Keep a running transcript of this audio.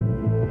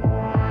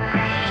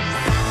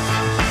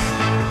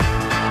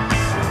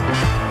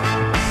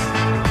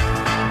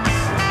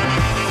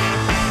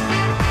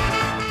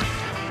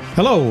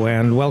Hello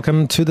and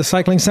welcome to the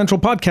Cycling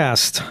Central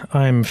podcast.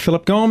 I'm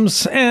Philip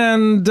Gomes,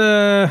 and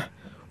we're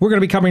going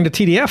to be covering the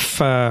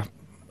TDF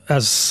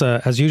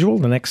as usual.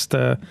 The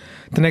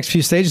next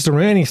few stages, the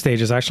remaining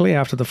stages actually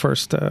after the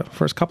first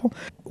couple.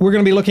 We're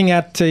going to be looking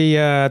at the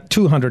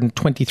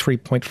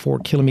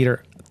 223.4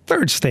 kilometer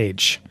third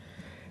stage,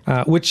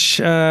 which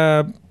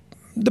the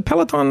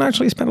peloton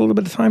actually spent a little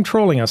bit of time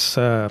trolling us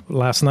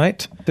last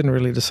night. Didn't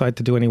really decide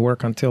to do any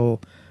work until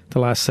the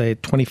last, say,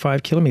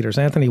 25 kilometers.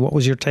 Anthony, what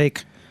was your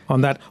take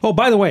on that? Oh,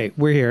 by the way,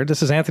 we're here.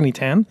 This is Anthony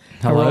Tan.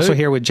 Hello. We're also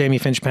here with Jamie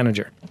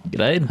Finch-Penninger.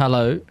 G'day.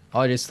 Hello.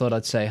 I just thought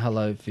I'd say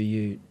hello for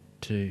you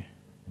too.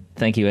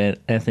 Thank you,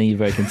 Anthony. You're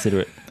very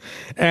considerate.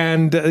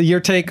 And your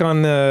take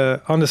on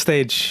the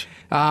stage?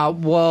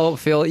 Well,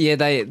 Phil, yeah,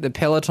 the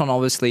peloton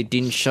obviously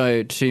didn't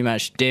show too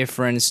much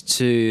deference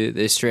to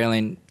the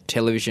Australian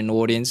television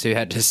audience, who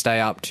had to stay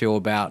up till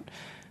about,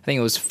 I think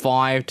it was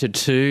 5 to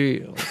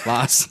 2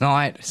 last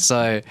night.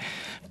 So,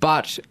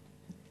 but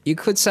you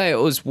could say it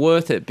was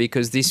worth it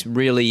because this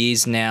really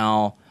is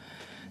now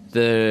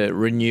the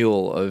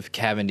renewal of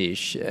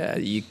Cavendish.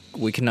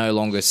 We can no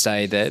longer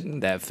say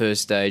that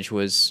first stage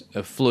was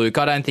a fluke.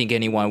 I don't think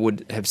anyone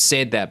would have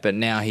said that, but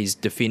now he's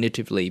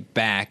definitively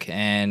back.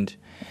 And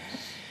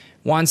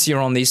once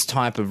you're on this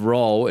type of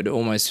roll, it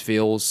almost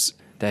feels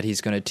that he's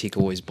going to tick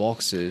all his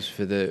boxes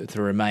for the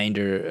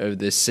remainder of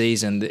the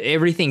season.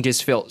 Everything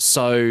just felt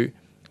so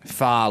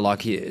far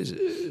like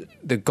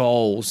the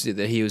goals that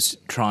he was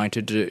trying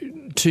to do.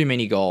 Too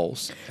many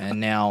goals, and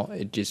now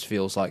it just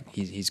feels like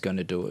he's going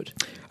to do it.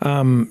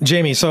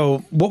 Jamie,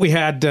 so what we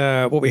had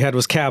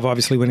was Cav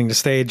obviously winning the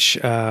stage,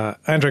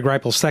 Andre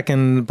Greipel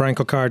second, Brian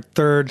Coquard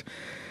third,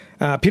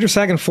 Peter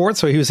Sagan fourth,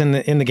 so he was in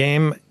the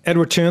game.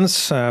 Edward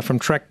Theuns from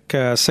Trek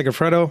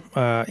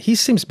Segafredo, he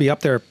seems to be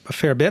up there a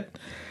fair bit.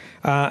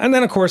 And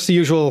then, of course, the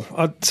usual,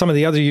 some of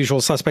the other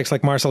usual suspects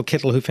like Marcel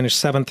Kittel, who finished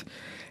 7th,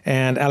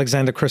 and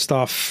Alexander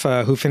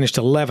Kristoff, who finished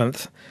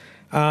 11th.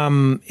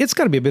 It's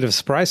got to be a bit of a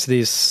surprise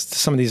to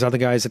some of these other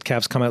guys that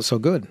Cav's come out so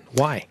good.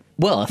 Why?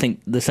 Well, I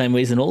think the same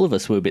reason all of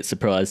us were a bit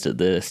surprised at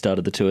the start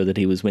of the tour that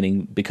he was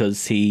winning,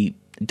 because he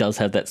does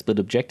have that split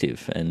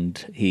objective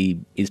and he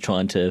is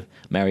trying to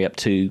marry up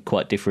two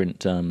quite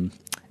different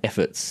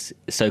efforts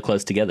so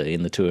close together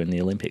in the tour and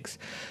the Olympics.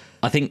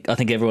 I think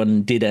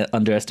everyone did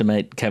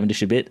underestimate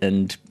Cavendish a bit,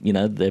 and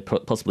they're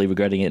possibly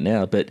regretting it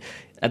now. But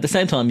at the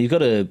same time, you've got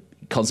to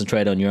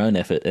concentrate on your own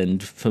effort.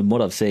 And from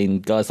what I've seen,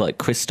 guys like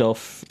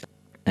Kristoff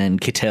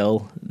and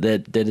Kittel, they're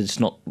just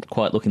not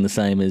quite looking the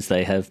same as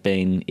they have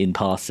been in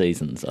past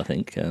seasons, I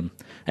think,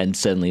 and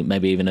certainly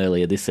maybe even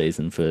earlier this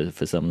season for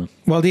some of them.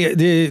 Well,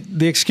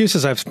 the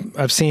excuses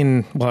I've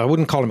seen, well, I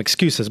wouldn't call them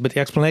excuses, but the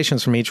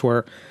explanations from each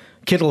were,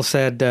 Kittel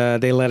said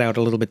they let out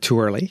a little bit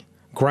too early.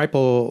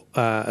 Greipel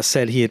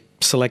said he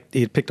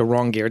had picked the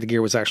wrong gear. The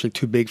gear was actually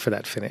too big for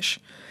that finish.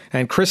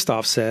 And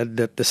Kristoff said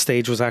that the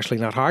stage was actually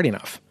not hard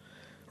enough,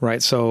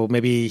 right? So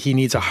maybe he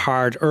needs a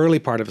hard early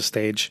part of a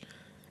stage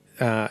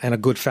and a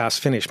good fast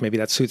finish. Maybe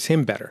that suits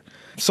him better.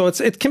 So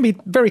it can be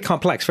very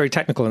complex, very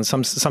technical in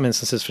some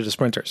instances for the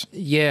sprinters.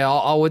 Yeah,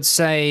 I would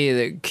say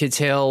that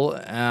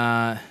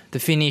Kittel, the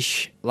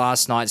finish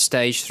last night,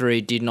 stage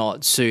 3, did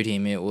not suit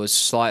him. It was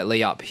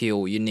slightly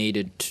uphill. You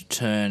needed to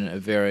turn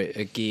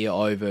a gear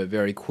over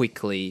very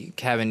quickly.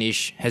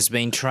 Cavendish has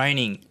been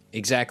training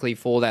exactly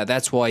for that.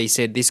 That's why he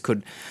said this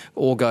could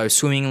all go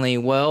swimmingly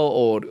well,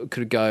 or it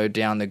could go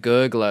down the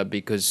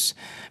gurgler,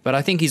 but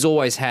I think he's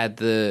always had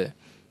the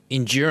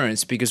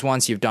endurance, because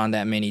once you've done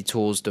that many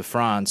Tours de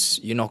France,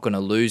 you're not going to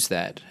lose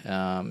that.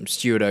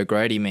 Stuart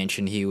O'Grady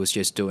mentioned he was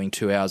just doing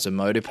 2 hours of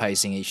motor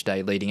pacing each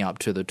day leading up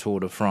to the Tour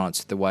de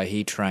France, the way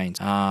he trains.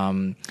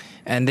 And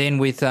then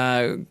with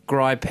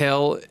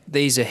Greipel,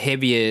 these are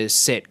heavier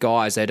set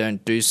guys. They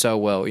don't do so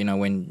well.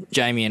 When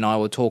Jamie and I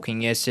were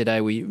talking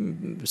yesterday, we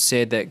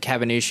said that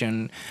Cavendish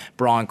and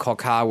Brian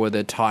Coquard were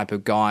the type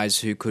of guys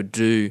who could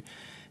do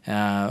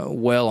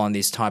well on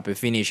this type of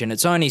finish, and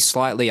it's only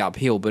slightly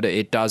uphill, but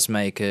it does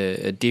make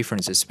a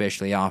difference,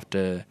 especially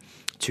after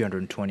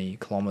 220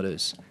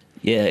 kilometres.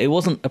 Yeah, it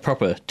wasn't a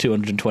proper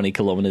 220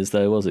 kilometres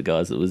though, was it,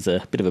 guys? It was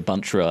a bit of a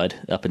bunch ride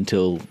up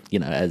until,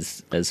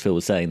 as Phil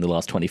was saying, the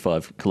last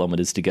 25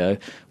 kilometres to go,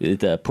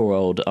 with poor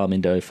old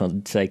Armindo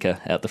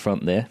Fonseca out the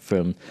front there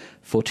from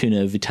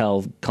Fortuna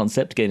Vital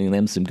Concept, getting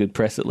them some good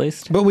press at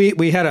least. But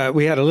we had a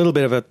little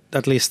bit of a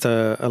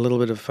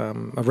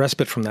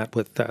respite from that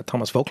with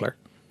Thomas Voeckler,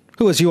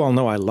 who, as you all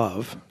know, I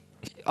love.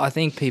 I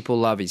think people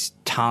love his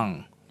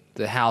tongue.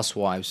 The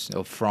housewives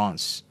of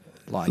France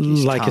like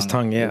his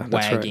tongue, yeah. Wagging,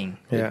 that's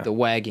right. Yeah. The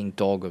wagging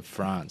dog of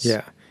France.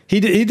 Yeah. He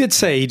did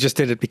say he just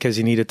did it because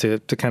he needed to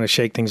kind of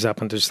shake things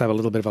up and to just have a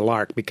little bit of a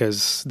lark,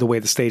 because the way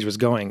the stage was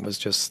going was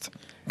just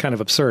kind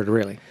of absurd,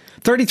 really.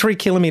 33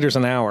 kilometers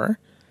an hour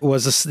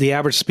was the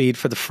average speed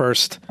for the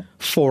first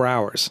 4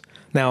 hours.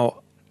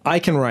 Now, I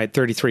can ride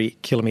 33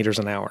 kilometers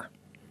an hour.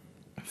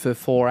 For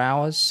 4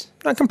 hours?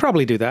 I can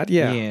probably do that,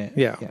 yeah.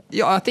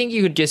 I think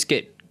you could just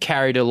get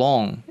carried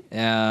along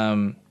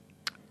in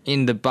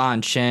the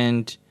bunch,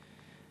 and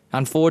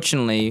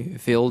unfortunately,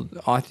 Phil,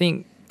 I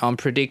think I'm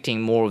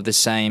predicting more of the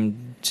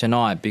same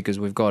tonight because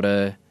we've got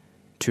a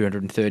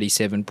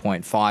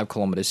 237.5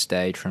 kilometre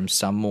stage from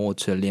Saumur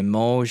to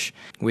Limoges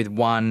with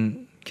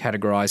one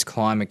categorised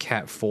climber,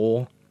 Cat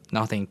 4.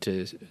 Nothing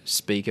to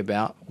speak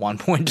about.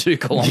 1.2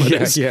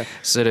 kilometres. Yeah.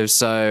 Sort of.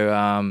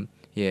 So,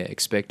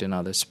 expect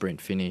another sprint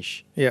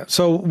finish. Yeah.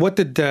 So what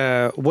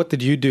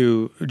did you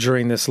do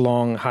during this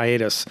long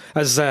hiatus?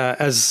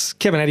 As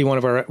Kevin Eddy, one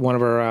of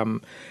our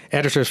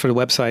editors for the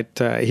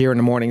website here in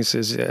the mornings,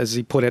 as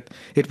he put it,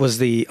 it was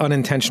the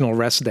unintentional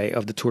rest day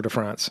of the Tour de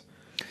France.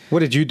 What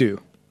did you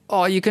do?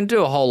 Oh, you can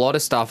do a whole lot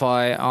of stuff.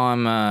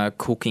 I'm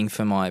cooking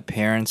for my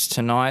parents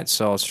tonight,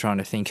 so I was trying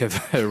to think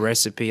of a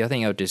recipe. I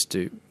think I'll just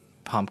do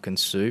pumpkin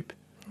soup.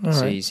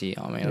 It's easy.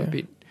 I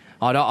mean,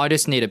 I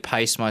just need to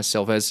pace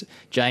myself. As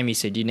Jamie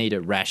said, you need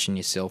to ration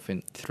yourself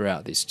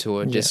throughout this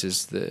tour, just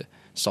as the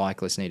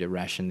cyclists need to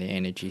ration their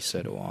energy,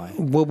 so do I.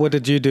 What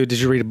did you do? Did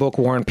you read a book,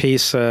 War and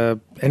Peace,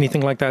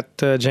 anything like that,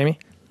 Jamie?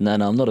 No,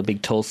 I'm not a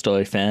big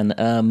Tolstoy fan.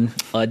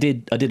 I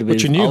did a bit.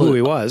 But you knew who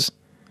he was.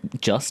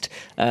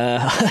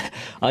 I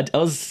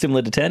was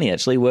similar to Tanny,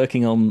 actually,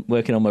 working on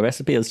my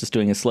recipe. I was just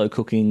doing a slow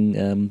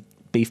cooking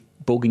beef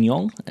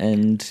bourguignon,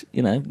 and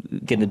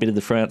getting a bit of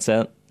the France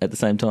out at the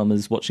same time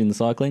as watching the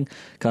cycling,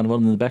 kind of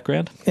on in the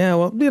background. Yeah,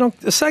 well,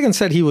 Sagan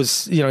said he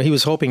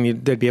was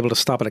hoping they'd be able to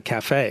stop at a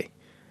cafe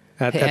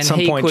at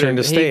some point during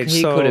the stage.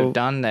 He could have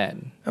done that.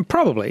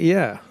 Probably,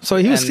 yeah. So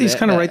he's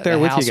kind of right there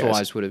with you guys. The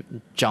housewives would have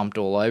jumped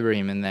all over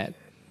him in that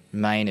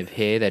mane of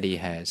hair that he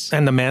has.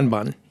 And the man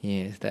bun.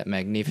 Yeah, that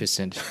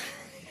magnificent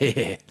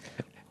hair.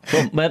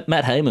 Well, Matt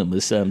Heyman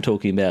was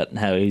talking about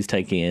how he's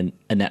taking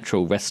a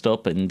natural rest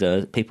stop, and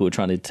people were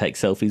trying to take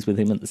selfies with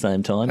him at the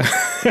same time.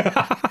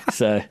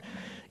 So,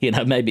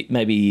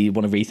 maybe you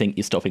want to rethink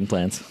your stopping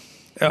plans.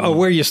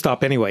 Where you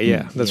stop anyway,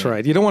 yeah, that's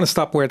right. You don't want to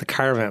stop where the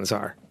caravans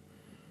are.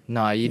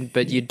 No,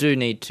 but you do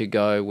need to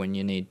go when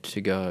you need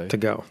to go.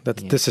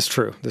 This is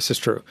true. This is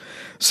true.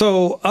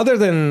 So other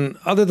than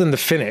the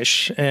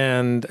finish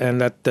and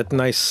that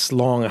nice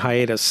long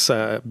hiatus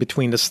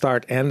between the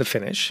start and the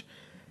finish,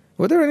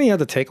 were there any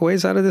other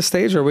takeaways out of this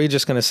stage, or are we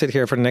just going to sit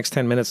here for the next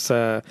 10 minutes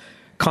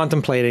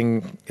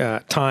contemplating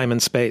time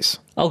and space?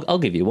 I'll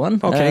give you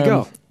one. Okay,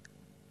 go.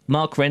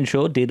 Mark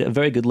Renshaw did a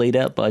very good lead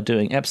out by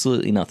doing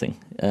absolutely nothing.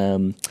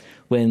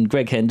 When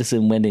Greg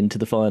Henderson went into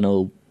the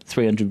final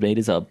 300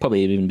 metres,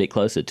 probably even a bit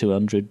closer,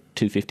 200,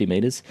 250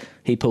 metres,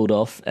 he pulled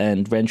off,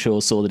 and Renshaw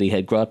saw that he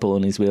had Greipel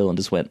on his wheel and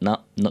just went, nah,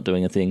 not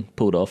doing a thing,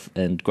 pulled off,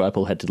 and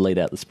Greipel had to lead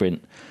out the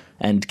sprint.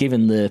 And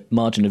given the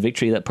margin of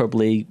victory, that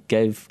probably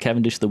gave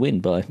Cavendish the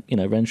win by,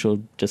 Renshaw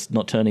just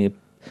not turning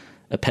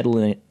a pedal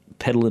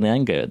in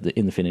anger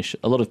in the finish.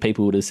 A lot of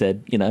people would have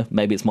said,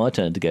 maybe it's my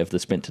turn to go for the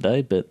sprint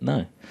today, but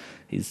no,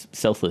 he's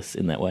selfless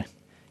in that way.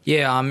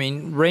 Yeah, I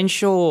mean,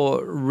 Renshaw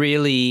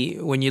really,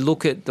 when you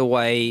look at the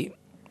way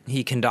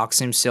he conducts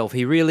himself,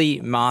 he really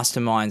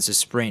masterminds the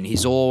sprint.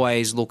 He's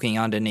always looking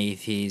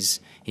underneath his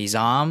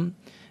arm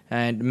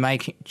and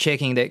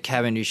checking that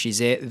Cavendish is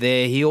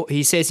there.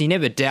 He says he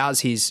never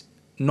doubts he's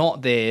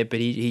not there, but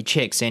he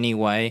checks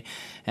anyway.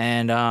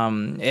 And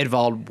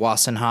Edvald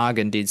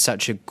Wassenhagen did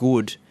such a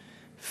good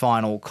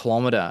final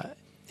kilometre.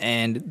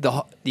 And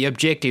the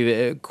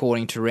objective,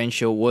 according to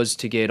Renshaw, was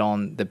to get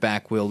on the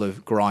back wheel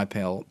of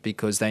Greipel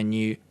because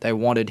they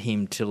wanted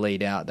him to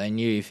lead out. They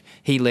knew if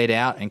he led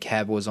out and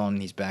Cab was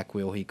on his back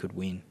wheel, he could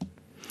win.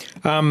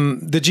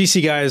 The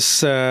GC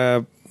guys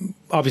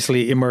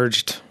obviously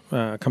emerged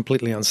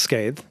completely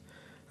unscathed.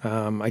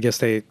 I guess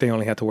they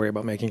only had to worry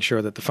about making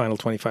sure that the final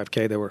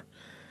 25K they were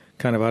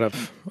kind of out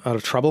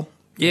of trouble.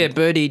 Yeah,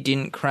 Birdie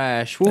didn't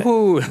crash.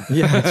 Woohoo!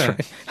 Yeah, that's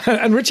right.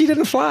 And Richie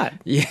didn't flat.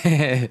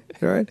 Yeah.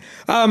 All right.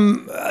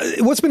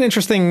 What's been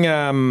interesting,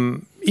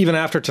 even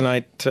after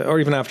tonight,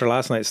 or even after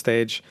last night's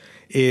stage,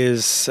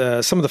 is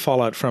some of the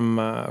fallout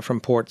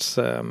from Port's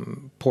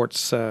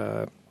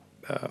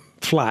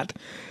flat.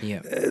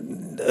 Yeah.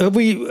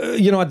 We,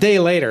 a day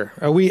later,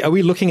 are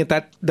we looking at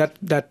that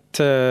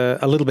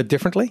a little bit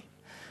differently?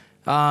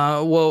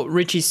 Well,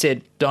 Richie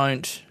said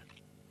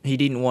he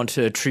didn't want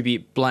to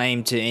attribute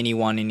blame to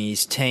anyone in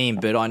his team,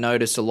 but I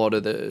noticed a lot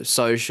of the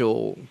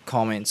social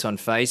comments on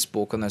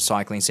Facebook, on the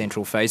Cycling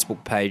Central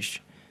Facebook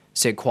page,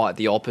 said quite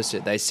the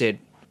opposite. They said,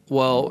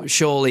 well,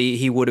 surely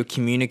he would have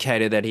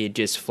communicated that he had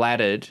just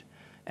flattered,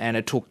 and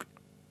it took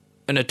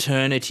an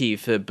eternity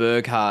for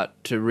Berghardt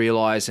to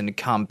realise and to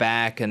come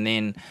back, and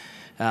then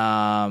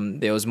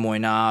there was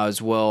Moinard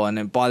as well, and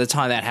then by the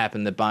time that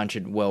happened, the bunch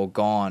had well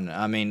gone.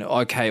 I mean,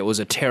 okay, it was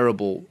a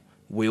terrible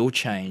wheel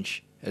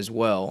change as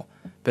well,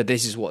 but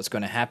this is what's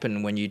going to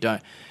happen when you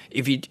don't.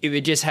 If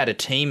it just had a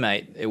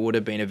teammate, it would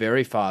have been a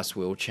very fast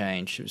wheel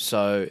change.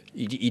 So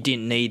you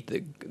didn't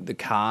need the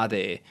car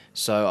there.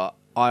 So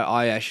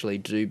I actually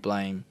do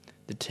blame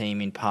the team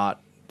in part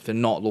for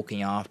not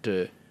looking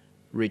after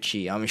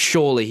Richie. I mean,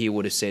 surely he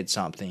would have said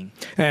something.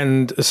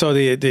 And so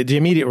the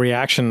immediate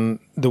reaction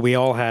that we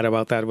all had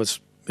about that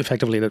was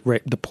effectively that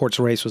the Port's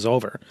race was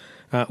over.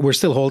 We're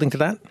still holding to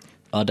that?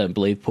 I don't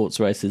believe Port's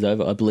race is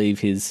over. I believe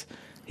his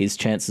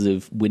chances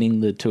of winning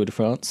the Tour de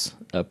France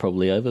are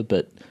probably over,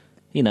 but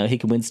he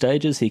can win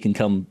stages. He can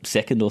come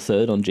second or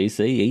third on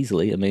GC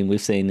easily. I mean,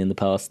 we've seen in the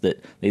past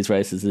that these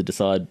races are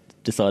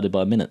decided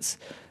by minutes,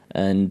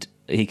 and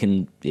he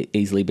can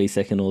easily be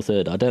second or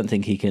third. I don't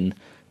think he can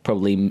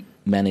probably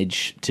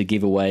manage to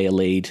give away a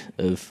lead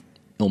of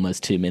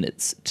almost 2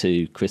 minutes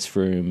to Chris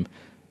Froome,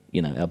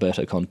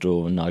 Alberto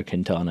Contador and Nairo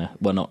Quintana.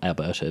 Well, not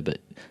Alberto, but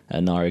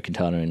Nairo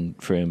Quintana and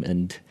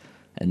Froome,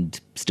 and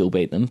still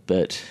beat them.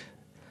 But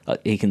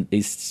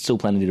he's still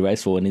planning to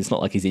race for, and it's not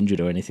like he's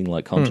injured or anything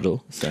like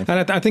Contador. So.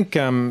 And I think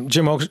Jim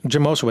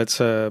Oshowitz,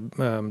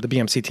 the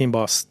BMC team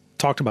boss,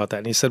 talked about that,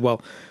 and he said,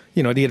 well,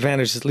 the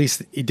advantage is at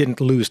least he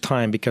didn't lose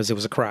time because it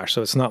was a crash,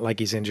 so it's not like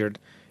he's injured.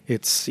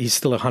 He's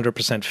still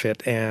 100%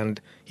 fit, and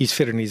he's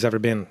fitter than he's ever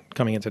been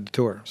coming into the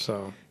Tour.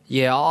 So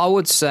yeah, I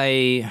would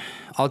say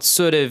I'd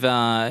sort of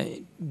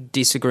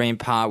disagree in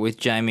part with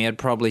Jamie. I'd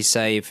probably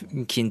say if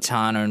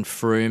Quintana and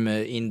Froome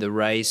are in the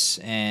race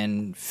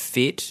and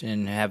fit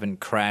and haven't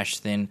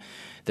crashed, then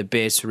the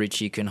best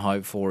Richie can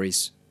hope for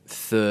is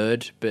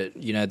third. But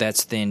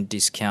that's then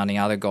discounting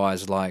other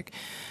guys like.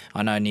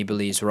 I know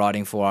Nibali's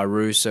riding for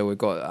Aru, so we've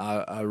got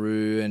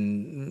Aru,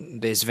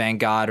 and there's Van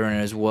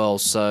Garderen as well.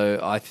 So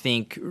I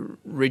think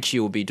Richie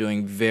will be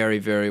doing very,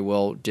 very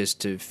well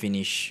just to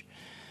finish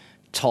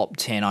top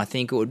 10. I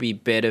think it would be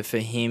better for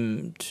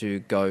him to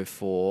go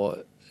for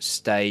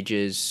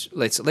stages.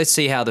 Let's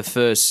see how the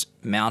first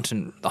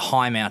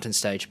high mountain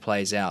stage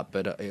plays out,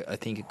 but I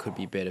think it could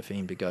be better for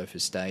him to go for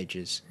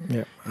stages.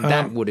 Yeah, and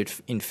that would,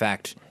 in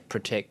fact,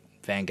 protect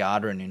Van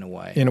Garderen in a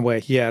way. In a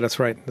way, yeah, that's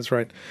right. That's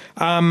right.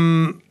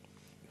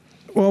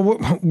 Well,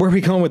 where are we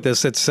going with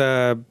this? It's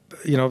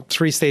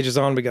 3 stages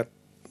on. We got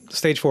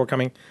stage 4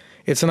 coming.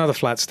 It's another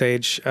flat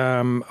stage.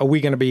 Are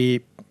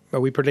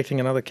we predicting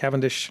another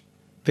Cavendish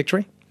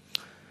victory?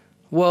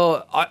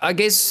 Well, I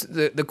guess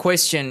the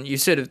question you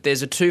said,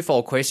 there's a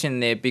twofold question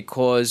there,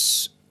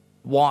 because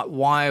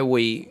why are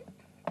we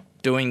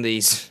doing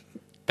these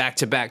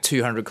back-to-back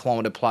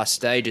 200-kilometre plus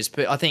stages?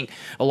 But I think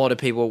a lot of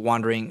people are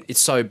wondering,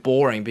 it's so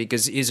boring,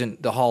 because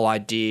isn't the whole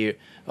idea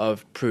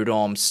of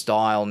Prudhomme's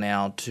style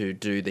now to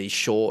do these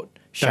short,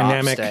 sharp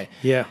dynamic, stages?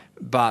 Yeah.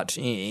 But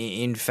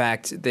in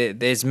fact,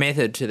 there's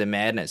method to the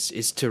madness,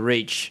 is to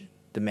reach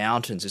the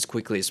mountains as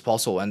quickly as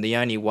possible. And the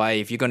only way,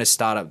 if you're going to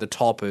start at the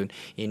top in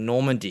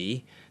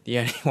Normandy, the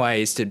only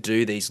way is to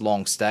do these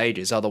long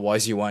stages.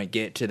 Otherwise, you won't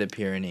get to the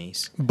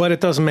Pyrenees. But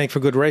it doesn't make for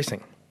good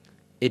racing.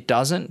 It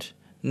doesn't?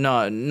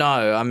 No.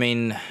 I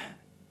mean,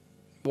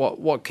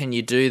 what can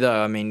you do,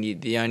 though? I mean,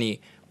 the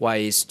only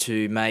way is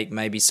to make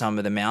maybe some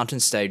of the mountain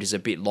stages a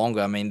bit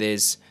longer. I mean,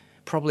 there's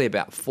probably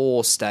about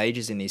 4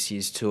 stages in this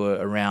year's tour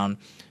around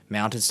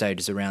mountain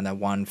stages around that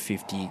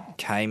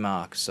 150k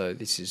mark. So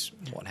this is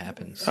what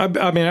happens. I've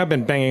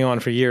been banging on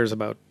for years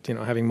about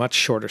having much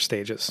shorter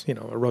stages.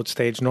 A road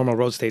stage, normal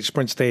road stage,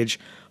 sprint stage,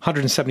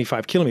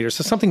 175 kilometers.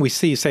 So something we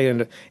see, say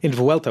in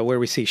Vuelta, where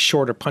we see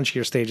shorter,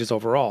 punchier stages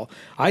overall.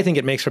 I think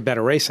it makes for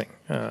better racing.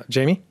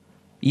 Jamie?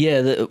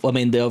 Yeah, the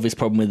obvious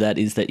problem with that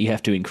is that you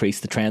have to increase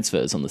the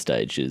transfers on the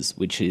stages,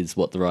 which is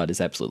what the riders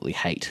absolutely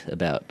hate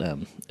about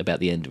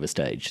the end of a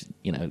stage.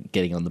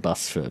 Getting on the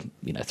bus for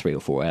 3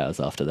 or 4 hours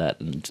after that,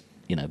 and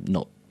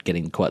not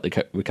getting quite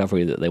the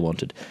recovery that they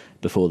wanted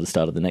before the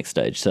start of the next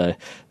stage. So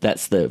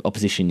that's the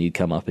opposition you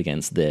come up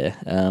against there.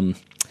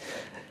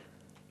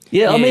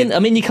 Yeah, I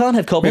mean, you can't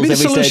have cobbles maybe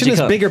every the solution stage.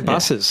 is bigger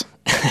buses.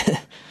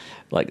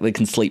 Like they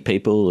can sleep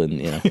people and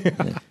Yeah.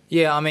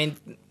 Yeah, I mean,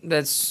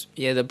 that's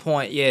the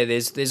point. Yeah,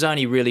 there's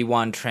only really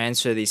one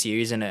transfer this year,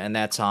 isn't it? And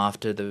that's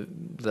after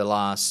the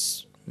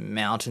last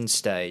mountain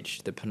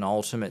stage, the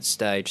penultimate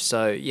stage.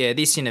 So yeah,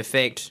 this in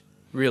effect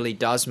really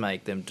does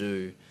make them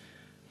do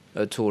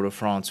a Tour de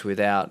France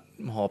without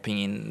hopping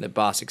in the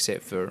bus,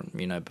 except for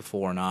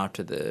before and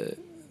after the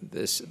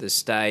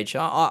stage.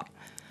 I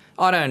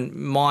don't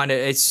mind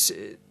it. It's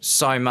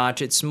so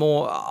much. It's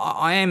more.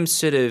 I am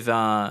sort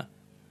of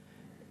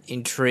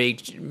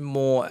intrigued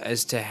more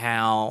as to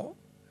how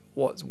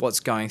what's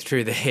going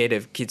through the head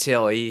of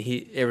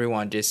Kittel.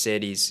 Everyone just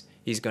said he's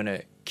going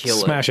to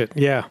Smash it.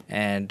 Yeah.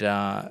 And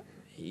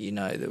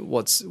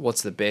what's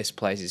the best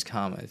place he's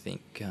come? I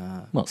think.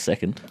 Well,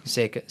 second.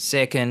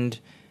 Second,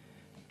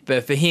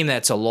 but for him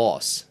that's a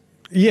loss.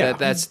 Yeah,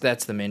 that's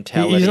the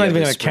mentality. He's not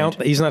even going to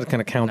count. He's not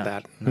going to count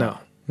that. No.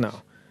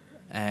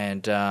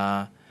 And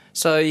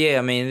so yeah,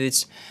 I mean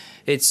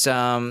it's.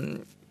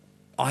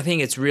 I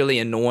think it's really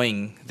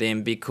annoying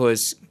them,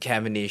 because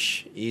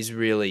Cavendish is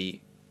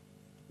really.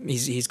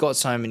 He's got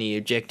so many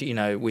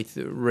objectives, with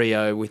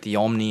Rio, with the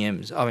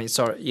Omniums. I mean,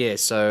 sorry, yeah.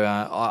 So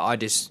I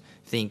just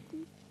think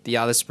the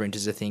other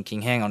sprinters are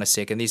thinking, hang on a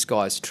second, this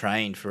guy's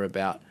trained for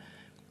about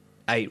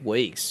 8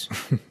 weeks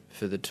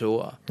for the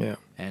Tour. Yeah.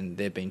 And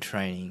they've been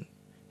training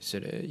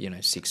sort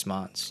of, 6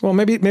 months. Well,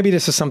 maybe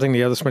this is something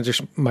the other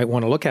sprinters might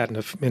want to look at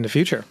in the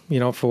future,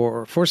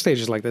 for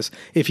stages like this.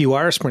 If you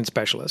are a sprint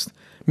specialist,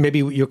 maybe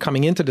you're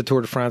coming into the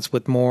Tour de France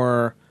with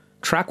more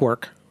track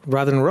work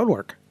rather than road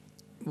work.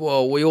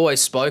 Well, we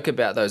always spoke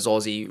about those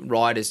Aussie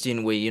riders,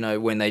 didn't we? You know,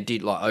 when they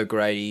did like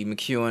O'Grady,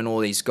 McEwen, all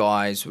these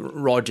guys,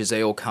 Rogers,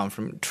 they all come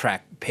from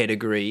track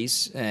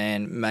pedigrees,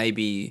 and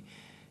maybe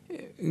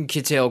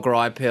Kittel,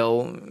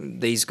 Greipel,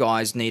 these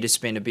guys need to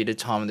spend a bit of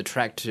time on the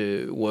track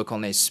to work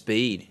on their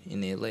speed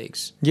in their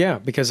legs. Yeah,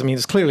 because I mean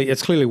it's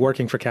clearly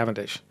working for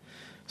Cavendish.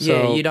 So,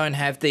 Yeah, you don't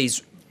have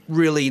these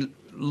really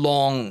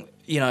long,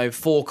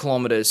 4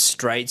 kilometre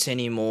straights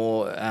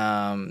anymore.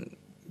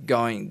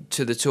 Going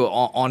to the Tour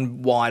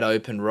on wide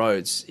open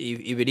roads.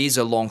 If it is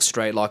a long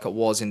straight like it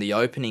was in the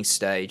opening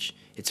stage,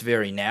 it's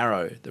very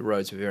narrow. The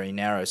roads are very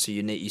narrow, so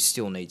you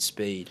still need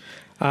speed.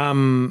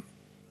 And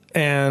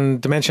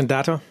dimension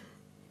data,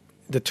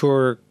 the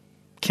Tour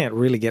can't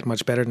really get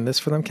much better than this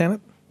for them, can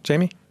it,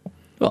 Jamie?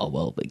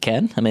 Well, it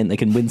can. I mean, they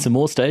can win some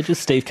more stages.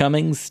 Steve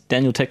Cummings,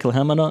 Daniel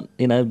Teckelhammer,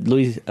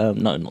 Louis.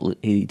 No,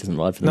 he doesn't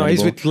ride for them. No, anymore.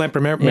 he's with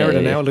Lamper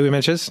Merida now. Louis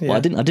Menches. Yeah. Well, I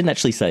didn't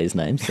actually say his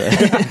name. So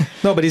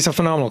No, but he's a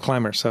phenomenal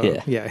climber.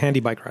 So yeah, handy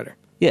bike rider.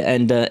 Yeah,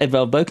 and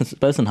Edvald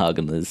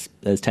Bosenhagen,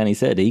 as Tanny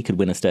said, he could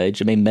win a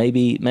stage. I mean,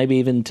 maybe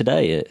even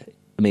today.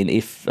 I mean,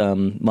 if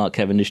Mark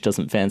Cavendish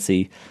doesn't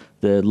fancy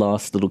the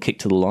last little kick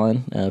to the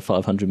line,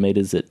 500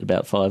 metres at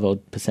about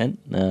 5%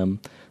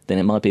 then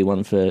it might be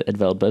one for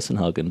Edvald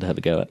Bosenhagen to have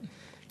a go at.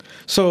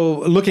 So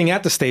looking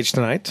at the stage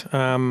tonight,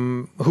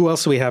 who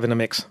else do we have in the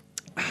mix?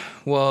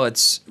 Well,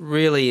 it's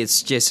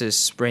just a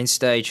sprint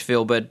stage,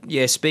 Phil. But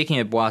yeah, speaking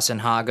of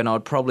Boissenhagen,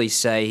 I'd probably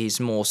say he's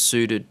more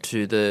suited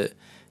to the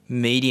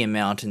medium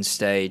mountain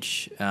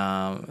stage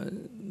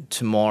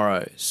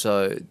tomorrow.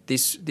 So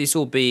this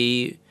will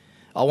be,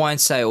 I won't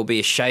say it will be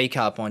a shake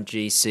up on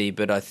GC,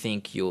 but I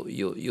think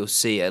you'll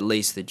see at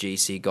least the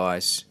GC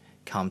guys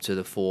come to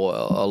the fore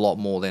a lot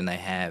more than they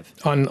have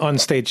on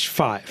stage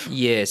 5.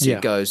 Yes,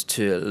 it goes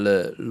to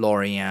Le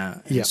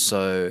Lorient. Yeah.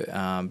 So,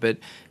 but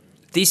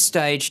this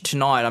stage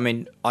tonight, I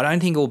mean, I don't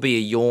think it will be a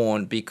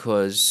yawn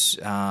because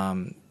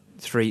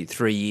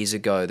 3 years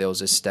ago there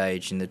was a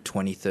stage in the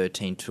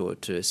 2013 Tour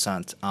to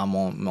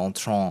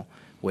Saint-Amand-Montrond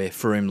where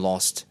Froome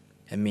lost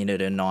 1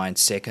 minute and 9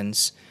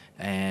 seconds,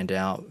 and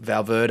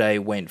Valverde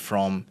went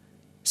from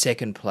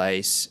second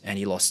place and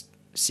he lost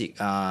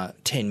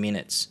 10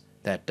 minutes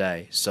that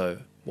day. So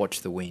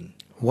watch the wind.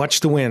 Watch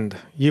the wind.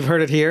 You've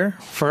heard it here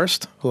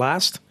first,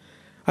 last.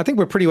 I think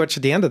we're pretty much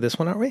at the end of this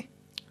one, aren't we?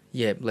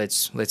 Yeah,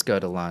 let's go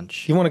to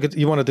lunch. You want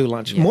to do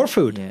lunch? Yeah. More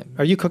food? Yeah.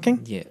 Are you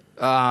cooking? Yeah.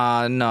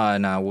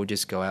 No, we'll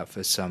just go out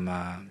for some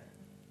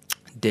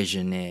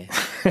déjeuner.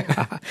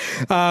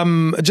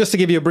 Just to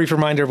give you a brief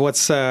reminder of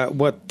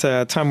what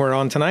time we're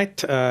on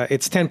tonight.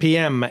 It's 10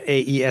 p.m.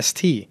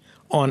 AEST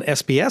on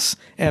SBS,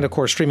 and of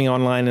course streaming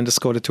online in the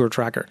Skoda Tour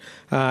Tracker.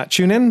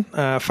 Tune in,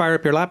 fire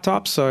up your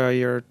laptops or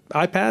your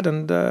iPad,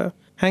 and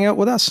hang out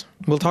with us.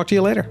 We'll talk to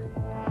you later.